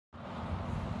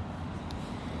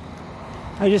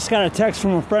I just got a text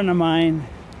from a friend of mine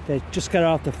that just got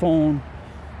off the phone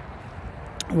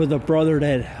with a brother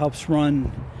that helps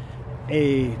run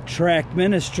a track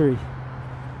ministry.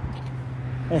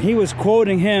 And he was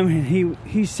quoting him, and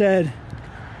he said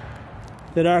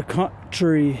that our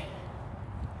country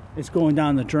is going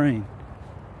down the drain.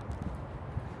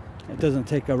 It doesn't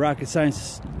take a rocket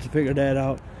science to figure that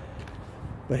out.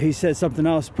 But he said something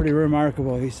else pretty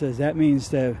remarkable. He says that means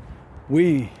that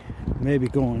we may be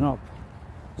going up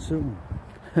soon.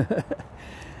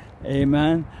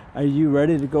 Amen. Are you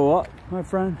ready to go up, my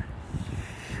friend?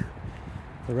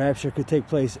 The rapture could take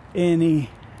place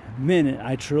any minute.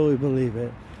 I truly believe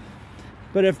it.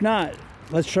 But if not,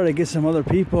 let's try to get some other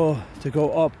people to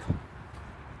go up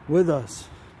with us.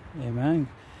 Amen.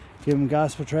 Give them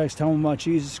gospel tracts. Tell them about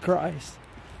Jesus Christ.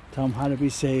 Tell them how to be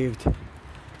saved.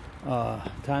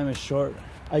 Time is short.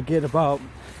 I'm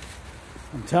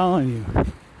telling you,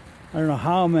 I don't know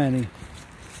how many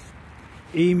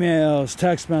emails,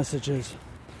 text messages,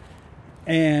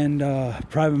 and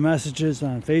private messages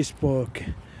on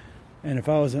Facebook. And if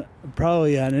I was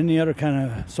probably on any other kind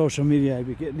of social media, I'd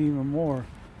be getting even more.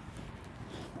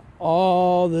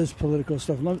 All this political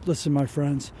stuff. Listen, my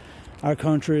friends, our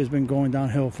country has been going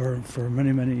downhill for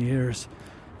many, many years.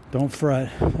 Don't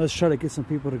fret. Let's try to get some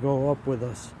people to go up with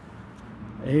us.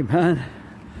 Amen.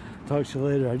 Talk to you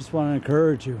later. I just want to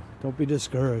encourage you. Don't be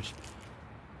discouraged.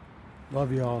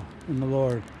 Love you all in the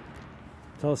Lord.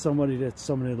 Tell somebody that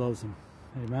somebody loves them.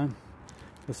 Amen.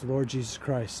 Because the Lord Jesus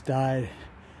Christ died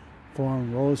for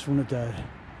him, rose from the dead.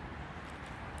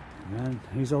 Amen.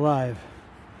 He's alive.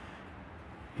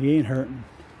 He ain't hurting.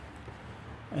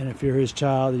 And if you're his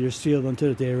child, you're sealed unto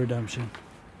the day of redemption.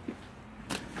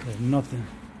 There's nothing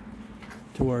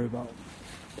to worry about.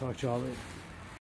 Talk to y'all later.